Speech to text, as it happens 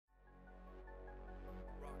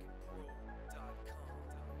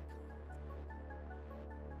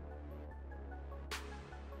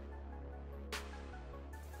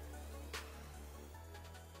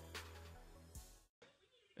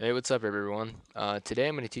Hey, what's up, everyone? Today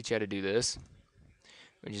I'm going to teach you how to do this,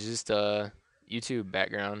 which is just a YouTube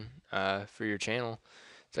background for your channel.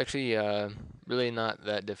 It's actually really not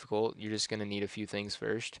that difficult. You're just going to need a few things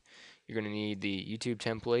first. You're going to need the YouTube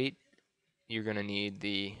template. You're going to need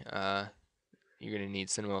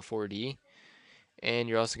Cinema 4D, and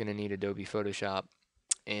you're also going to need Adobe Photoshop.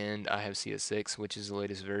 And I have CS6, which is the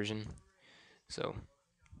latest version. So,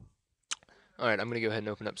 all right, I'm going to go ahead and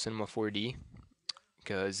open up Cinema 4D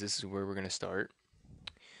because this is where we're going to start.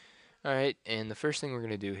 Alright, and the first thing we're going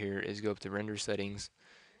to do here is go up to render settings,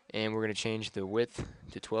 and we're going to change the width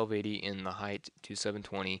to 1280 and the height to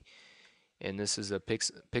 720, and this is a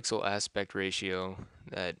pixel aspect ratio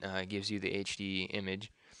that gives you the HD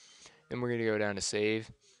image. Then we're going to go down to save,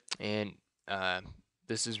 and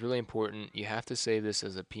this is really important. You have to save this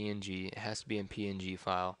as a PNG. It has to be in PNG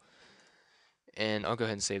file, and I'll go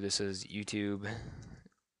ahead and save this as YouTube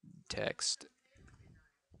text,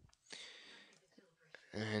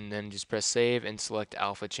 and then just press save and select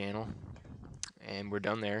alpha channel. And we're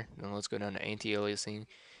done there. Then let's go down to anti-aliasing,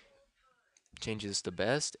 change this to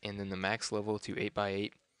best, and then the max level to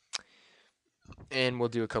 8x8. And we'll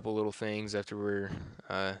do a couple little things after we're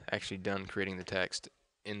actually done creating the text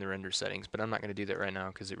in the render settings, but I'm not going to do that right now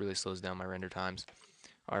because it really slows down my render times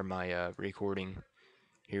or my recording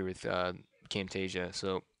here with Camtasia.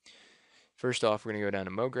 So first off, we're going to go down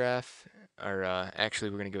to MoGraph, or actually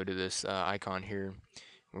we're going to go to this icon here.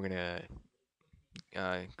 We're going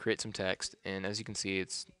to create some text, and as you can see,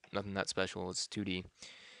 it's nothing that special. It's 2D.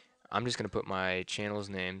 I'm just going to put my channel's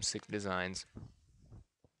name, Sick Designs,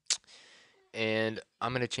 and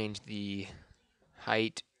I'm going to change the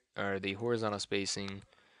height or the horizontal spacing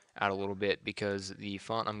out a little bit because the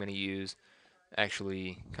font I'm going to use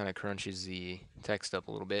actually kind of crunches the text up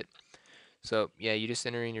a little bit. So yeah, you just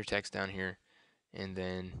enter in your text down here and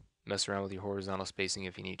then mess around with your horizontal spacing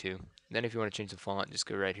if you need to. Then if you want to change the font, just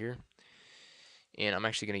go right here. And I'm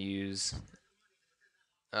actually going to use,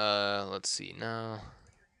 let's see, now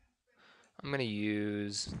I'm going to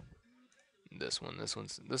use this one.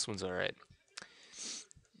 This one's all right.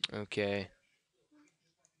 Okay.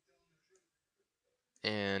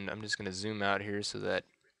 And I'm just going to zoom out here so that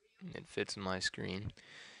it fits my screen.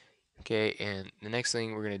 Okay, and the next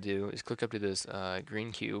thing we're going to do is click up to this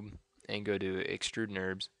green cube and go to Extrude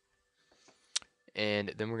Nurbs.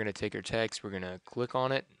 And then we're going to take our text, we're going to click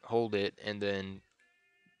on it, hold it, and then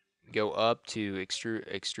go up to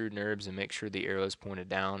Extrude Nurbs and make sure the arrow is pointed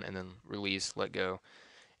down, and then release, let go.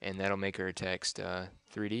 And that'll make our text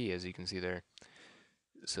 3D, as you can see there.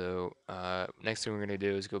 So next thing we're going to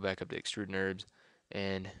do is go back up to Extrude Nurbs,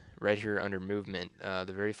 and right here under movement,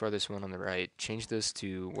 the very farthest one on the right, change this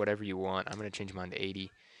to whatever you want. I'm going to change mine to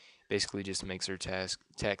 80. Basically just makes our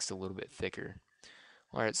text a little bit thicker.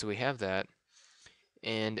 Alright, so we have that,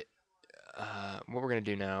 and what we're going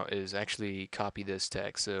to do now is actually copy this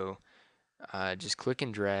text. So just click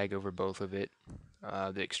and drag over both of it,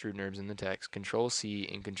 the Extrude Nurbs and the text, Control C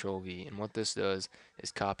and Control V, and what this does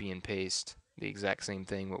is copy and paste the exact same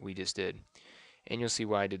thing what we just did. And you'll see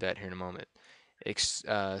why I did that here in a moment.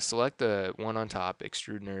 Select the one on top,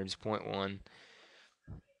 Extrude Nurbs 0.1,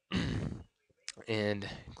 and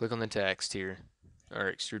click on the text here,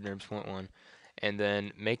 or Extrude Nurbs 0.1, and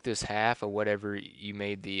then make this half of whatever you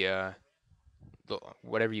made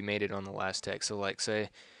whatever you made it on the last text. So like say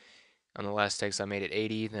on the last text I made it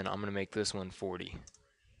 80, then I'm gonna make this one 40.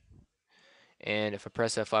 And if I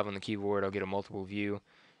press F5 on the keyboard, I'll get a multiple view,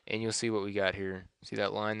 and you'll see what we got here. See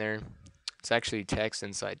that line there? It's actually text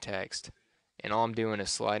inside text, and all I'm doing is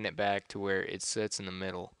sliding it back to where it sits in the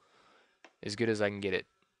middle, as good as I can get it.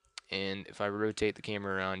 And if I rotate the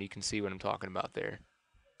camera around, you can see what I'm talking about there.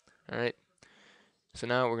 Alright, so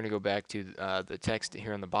now we're going to go back to the text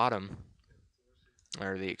here on the bottom,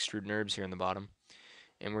 or the Extrude Nurbs here on the bottom,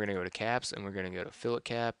 and we're going to go to caps, and we're going to go to fillet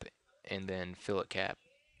cap, and then fillet cap.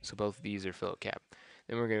 So both of these are fillet cap.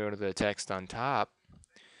 Then we're going to go to the text on top,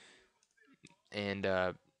 and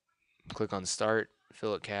click on start,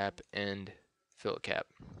 fillet cap, and fillet cap.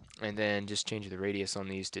 And then just change the radius on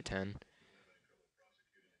these to 10.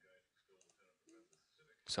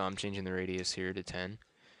 So I'm changing the radius here to 10.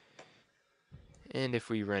 And if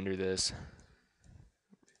we render this,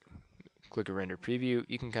 click a render preview,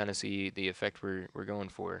 you can kind of see the effect we're going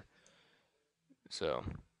for. So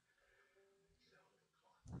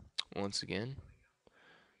once again,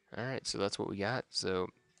 alright, so that's what we got. So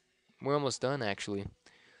we're almost done actually.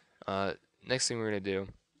 Next thing we're going to do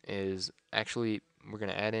is actually we're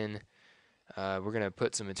going to add in, we're going to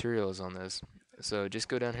put some materials on this. So just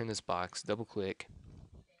go down here in this box, double click,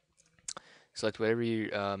 select whatever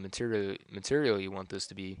material you want this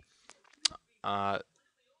to be.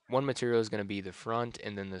 one material is going to be the front,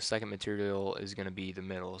 and then the second material is going to be the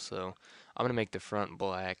middle. So I'm going to make the front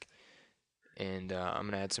black, and I'm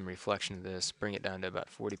going to add some reflection to this, bring it down to about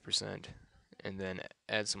 40%, and then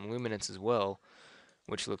add some luminance as well,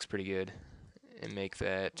 which looks pretty good, and make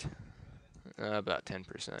that about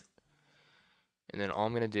 10%. And then all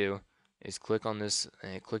I'm going to do is click on this,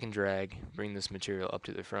 click and drag, bring this material up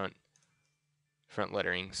to the front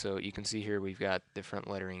lettering. So you can see here we've got the front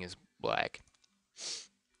lettering is black,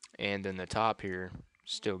 and then the top here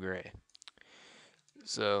still gray.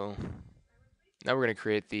 So now we're going to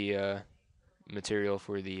create the material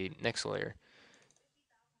for the next layer.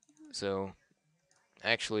 So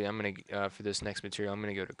actually I'm going to, for this next material, I'm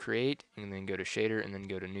going to go to create, and then go to shader, and then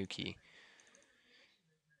go to new key.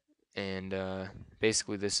 And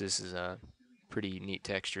basically this is a pretty neat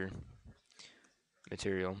texture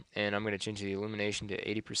material. And I'm going to change the illumination to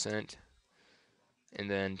 80%, and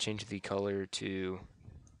then change the color to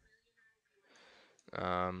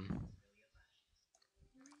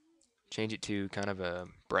change it to kind of a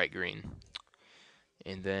bright green.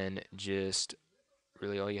 And then just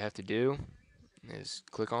really all you have to do is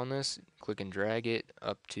click on this, click and drag it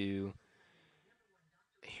up to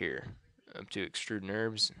here, up to Extrude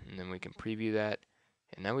Nurbs, and then we can preview that.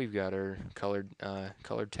 And now we've got our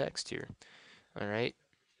colored text here. All right,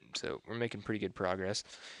 so we're making pretty good progress,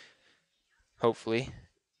 hopefully.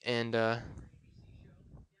 And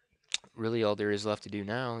really all there is left to do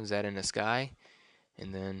now is add in a sky,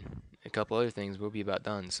 and then a couple other things. We'll be about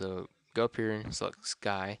done. So go up here and select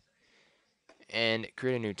sky, and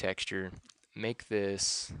create a new texture. Make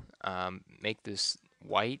this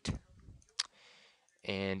white,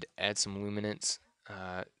 and add some luminance.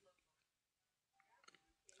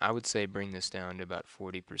 I would say bring this down to about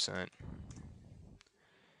 40%,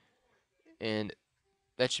 and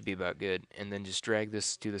that should be about good. And then just drag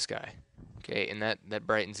this to the sky. Okay, and that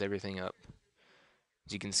brightens everything up.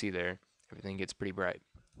 As you can see there, everything gets pretty bright.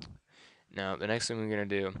 Now the next thing we're going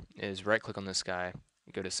to do is right click on the sky,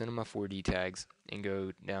 go to Cinema 4D tags, and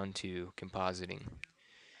go down to Compositing.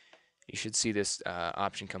 You should see this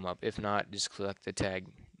option come up. If not, just select the tag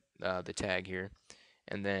here,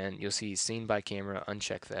 and then you'll see Scene by Camera.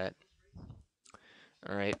 Uncheck that.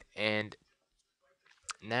 All right, and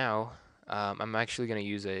now I'm actually going to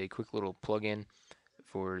use a quick little plugin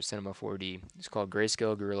for Cinema 4D. It's called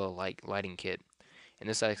Grayscale Gorilla Lighting Kit, and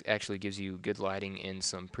this actually gives you good lighting and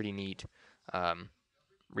some pretty neat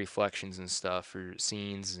reflections and stuff for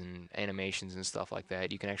scenes and animations and stuff like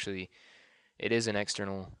that. You can actually, it is an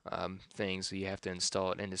external thing, so you have to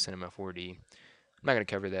install it into Cinema 4D. I'm not going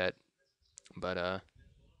to cover that, but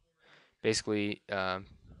basically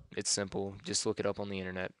it's simple. Just look it up on the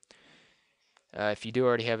internet. If you do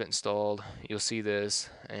already have it installed, you'll see this,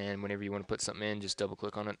 and whenever you want to put something in, just double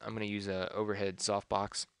click on it. I'm going to use a overhead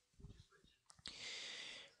softbox,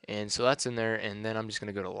 and so that's in there. And then I'm just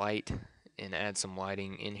going to go to light and add some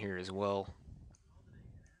lighting in here as well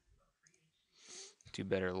to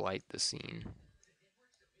better light the scene.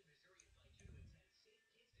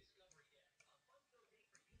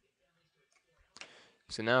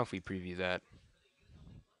 So now if we preview that,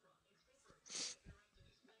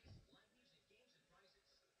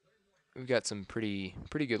 we've got some pretty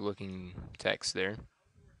good looking text there.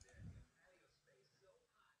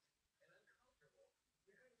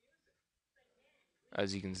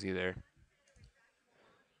 As you can see there.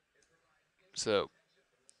 So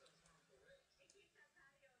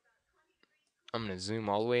I'm going to zoom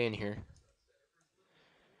all the way in here.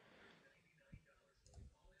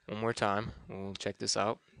 One more time. We'll check this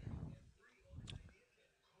out.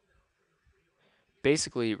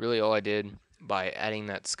 Basically, really all I did by adding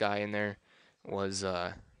that sky in there was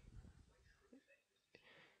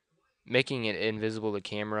making it invisible to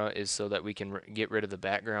camera is so that we can get rid of the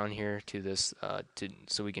background here to this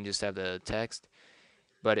so we can just have the text,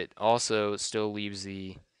 but it also still leaves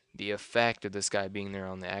the effect of this guy being there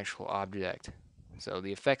on the actual object. So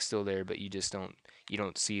the effect's still there, but you just don't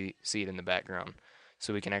see it in the background.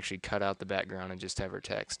 So we can actually cut out the background and just have our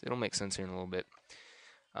text. It'll make sense here in a little bit.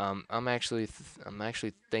 I'm actually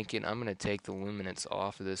thinking I'm gonna take the luminance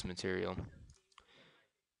off of this material.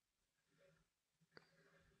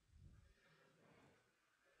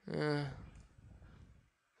 No,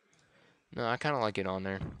 I kind of like it on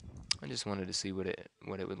there. I just wanted to see what it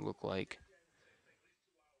would look like.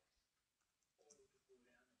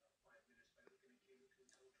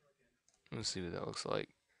 Let's see what that looks like.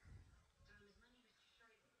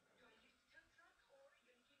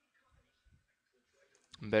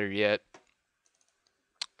 Better yet,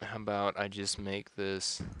 how about I just make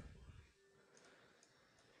this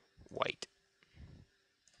white?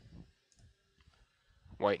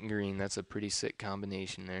 white and green. That's a pretty sick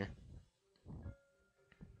combination there.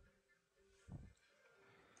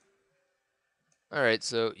 Alright,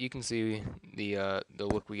 so you can see the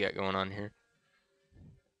look we got going on here.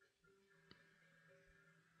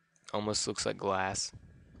 Almost looks like glass.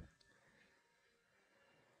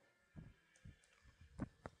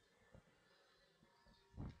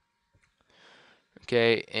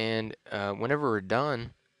 Okay, and whenever we're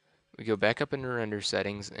done, we go back up into render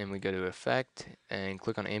settings and we go to Effect and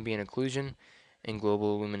click on Ambient Occlusion and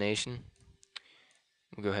Global Illumination.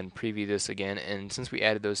 We'll go ahead and preview this again, and since we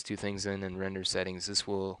added those two things in render settings, this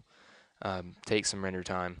will take some render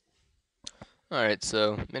time. Alright,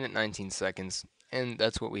 so minute 19 seconds, and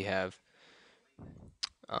that's what we have.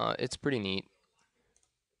 It's pretty neat.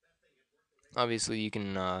 Obviously, you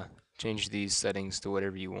can change these settings to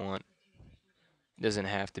whatever you want. It doesn't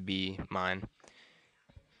have to be mine.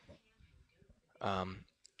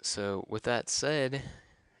 So with that said,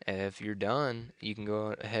 if you're done, you can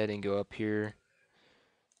go ahead and go up here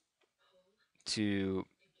to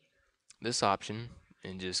this option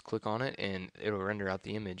and just click on it and it'll render out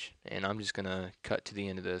the image. And I'm just gonna cut to the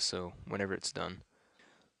end of this, so whenever it's done.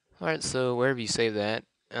 Alright, so wherever you save that,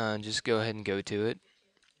 just go ahead and go to it.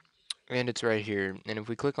 And it's right here. And if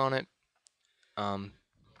we click on it,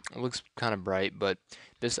 it looks kind of bright, but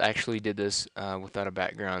this actually did this without a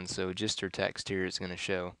background, so just your text here is going to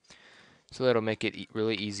show. So that'll make it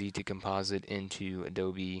really easy to composite into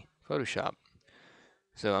Adobe Photoshop.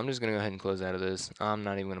 So I'm just going to go ahead and close out of this. I'm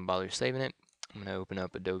not even going to bother saving it. I'm going to open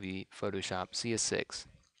up Adobe Photoshop Cs6.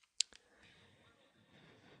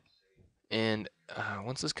 And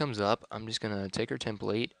once this comes up, I'm just going to take our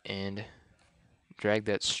template and drag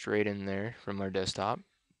that straight in there from our desktop.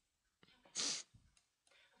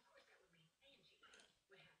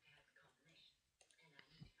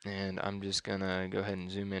 And I'm just going to go ahead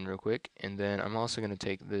and zoom in real quick. And then I'm also going to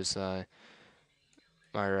take this our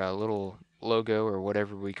little logo or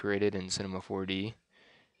whatever we created in Cinema 4D,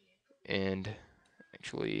 and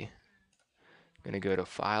actually I'm going to go to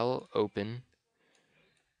File, Open,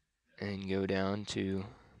 and go down to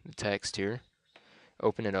the text here,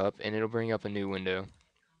 open it up, and it'll bring up a new window.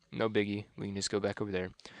 No biggie, we can just go back over there.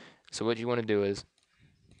 So what you want to do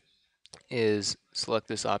is select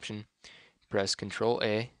this option, press Control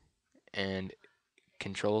A and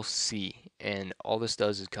Control C, and all this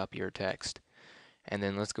does is copy our text. And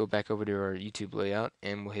then let's go back over to our YouTube layout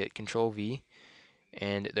and we'll hit Control V,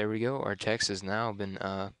 and there we go. Our text has now been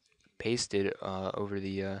pasted over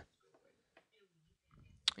the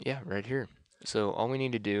yeah, right here. So all we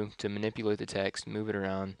need to do to manipulate the text, move it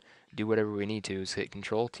around, do whatever we need to, is hit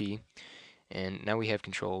Control T, and now we have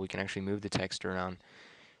control. We can actually move the text around.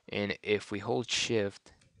 And if we hold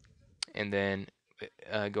Shift and then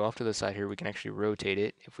go off to the side here, we can actually rotate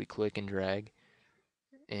it if we click and drag,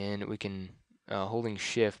 and we can holding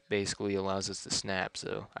Shift basically allows us to snap,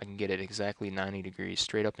 so I can get it exactly 90 degrees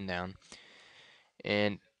straight up and down.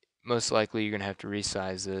 And most likely you're gonna have to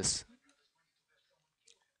resize this.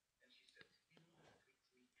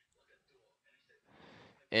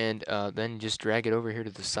 And then just drag it over here to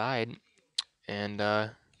the side, and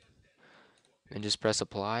then just press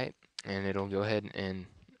apply, and it'll go ahead and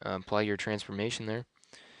apply your transformation there.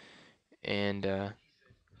 And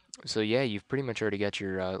so yeah, you've pretty much already got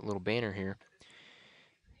your little banner here,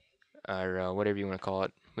 or whatever you want to call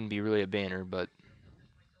it. Wouldn't be really a banner, but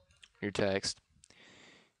your text.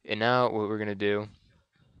 And now what we're gonna do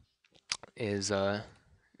is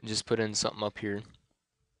just put in something up here,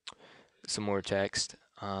 some more text.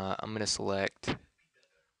 I'm gonna select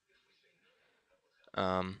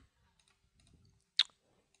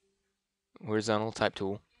horizontal type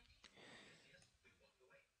tool,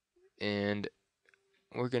 and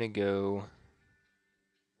we're gonna go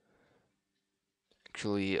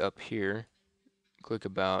actually up here, click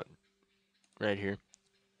about right here.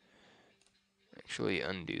 Actually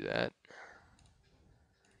undo that,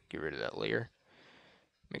 get rid of that layer.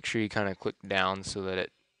 Make sure you kind of click down so that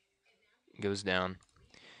it goes down.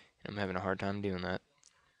 I'm having a hard time doing that.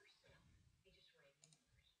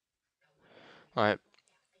 Alright,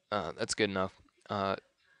 that's good enough.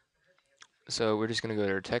 So we're just gonna go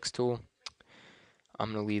to our text tool.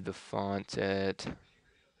 I'm gonna leave the font at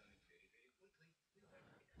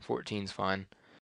 14's fine.